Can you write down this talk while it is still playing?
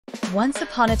Once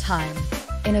upon a time,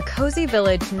 in a cozy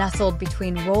village nestled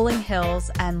between rolling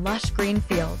hills and lush green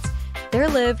fields, there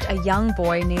lived a young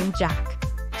boy named Jack.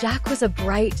 Jack was a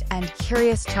bright and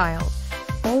curious child,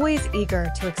 always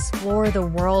eager to explore the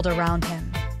world around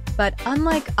him. But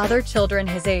unlike other children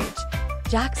his age,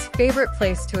 Jack's favorite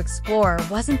place to explore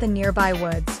wasn't the nearby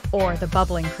woods or the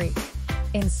bubbling creek.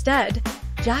 Instead,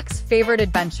 Jack's favorite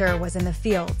adventure was in the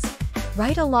fields,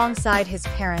 right alongside his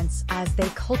parents as they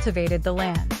cultivated the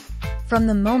land. From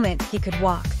the moment he could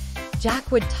walk,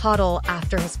 Jack would toddle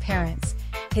after his parents,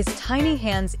 his tiny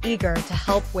hands eager to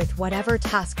help with whatever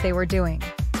task they were doing.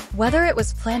 Whether it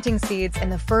was planting seeds in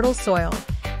the fertile soil,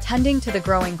 tending to the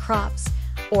growing crops,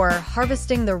 or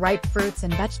harvesting the ripe fruits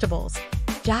and vegetables,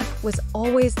 Jack was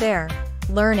always there,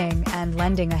 learning and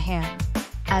lending a hand.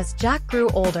 As Jack grew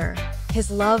older, his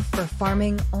love for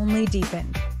farming only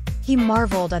deepened. He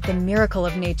marveled at the miracle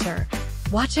of nature,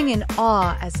 watching in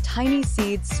awe as tiny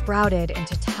seeds sprouted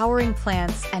into towering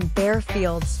plants and bare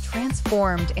fields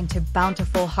transformed into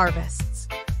bountiful harvests.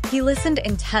 He listened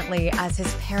intently as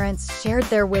his parents shared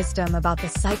their wisdom about the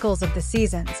cycles of the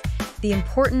seasons, the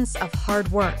importance of hard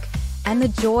work, and the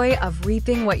joy of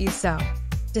reaping what you sow.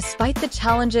 Despite the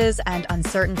challenges and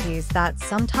uncertainties that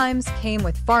sometimes came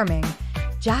with farming,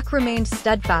 Jack remained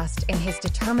steadfast in his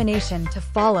determination to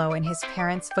follow in his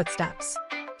parents' footsteps.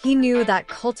 He knew that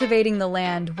cultivating the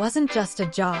land wasn't just a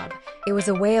job, it was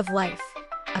a way of life,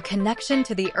 a connection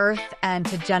to the earth and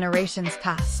to generations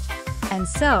past. And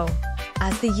so,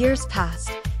 as the years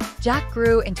passed, Jack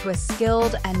grew into a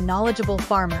skilled and knowledgeable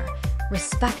farmer,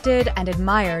 respected and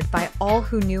admired by all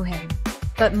who knew him.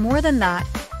 But more than that,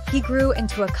 he grew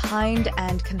into a kind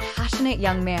and compassionate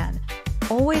young man,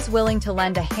 always willing to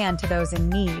lend a hand to those in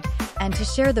need and to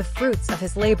share the fruits of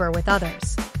his labor with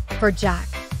others. For Jack,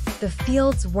 the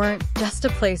fields weren't just a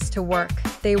place to work,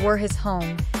 they were his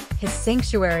home, his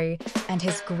sanctuary, and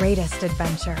his greatest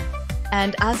adventure.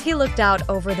 And as he looked out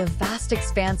over the vast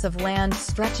expanse of land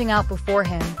stretching out before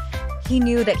him, he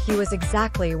knew that he was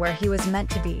exactly where he was meant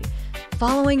to be,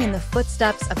 following in the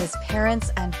footsteps of his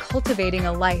parents and cultivating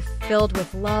a life filled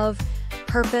with love,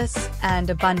 purpose,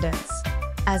 and abundance.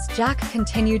 As Jack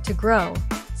continued to grow,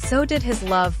 so did his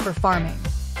love for farming.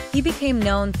 He became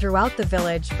known throughout the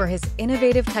village for his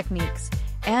innovative techniques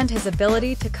and his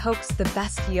ability to coax the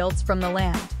best yields from the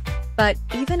land. But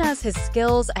even as his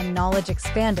skills and knowledge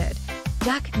expanded,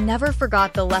 Jack never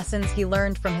forgot the lessons he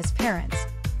learned from his parents,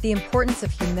 the importance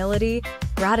of humility,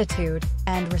 gratitude,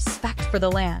 and respect for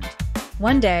the land.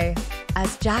 One day,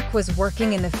 as Jack was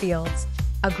working in the fields,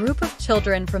 a group of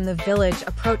children from the village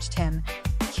approached him,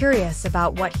 curious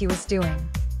about what he was doing.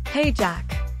 "Hey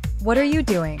Jack, what are you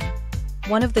doing?"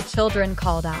 one of the children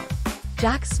called out.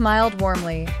 Jack smiled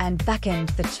warmly and beckoned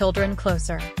the children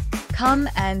closer. "Come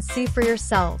and see for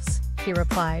yourselves," he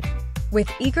replied. With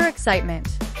eager excitement,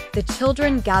 the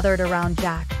children gathered around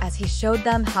Jack as he showed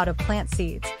them how to plant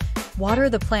seeds, water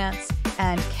the plants,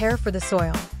 and care for the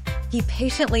soil. He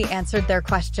patiently answered their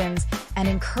questions and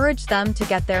encouraged them to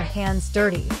get their hands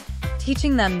dirty,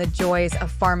 teaching them the joys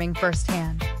of farming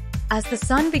firsthand. As the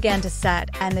sun began to set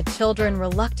and the children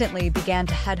reluctantly began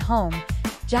to head home,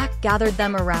 Jack gathered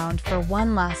them around for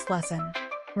one last lesson.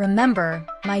 "Remember,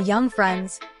 my young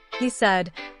friends," he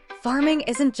said, "farming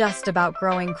isn't just about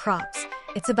growing crops,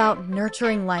 it's about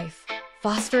nurturing life,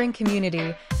 fostering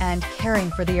community, and caring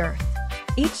for the earth.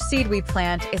 Each seed we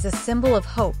plant is a symbol of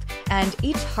hope, and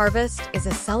each harvest is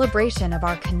a celebration of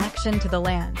our connection to the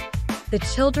land." The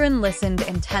children listened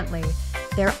intently,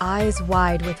 their eyes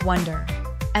wide with wonder.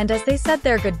 And as they said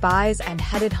their goodbyes and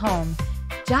headed home,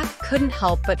 Jack couldn't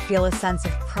help but feel a sense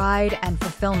of pride and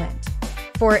fulfillment.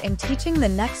 For in teaching the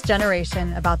next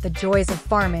generation about the joys of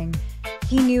farming,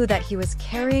 he knew that he was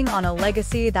carrying on a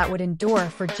legacy that would endure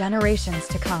for generations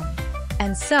to come.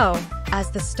 And so,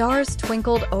 as the stars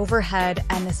twinkled overhead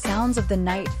and the sounds of the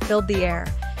night filled the air,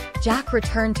 Jack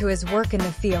returned to his work in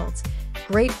the fields,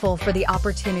 grateful for the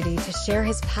opportunity to share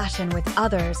his passion with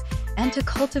others and to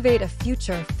cultivate a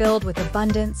future filled with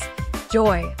abundance,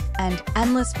 joy, and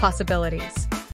endless possibilities.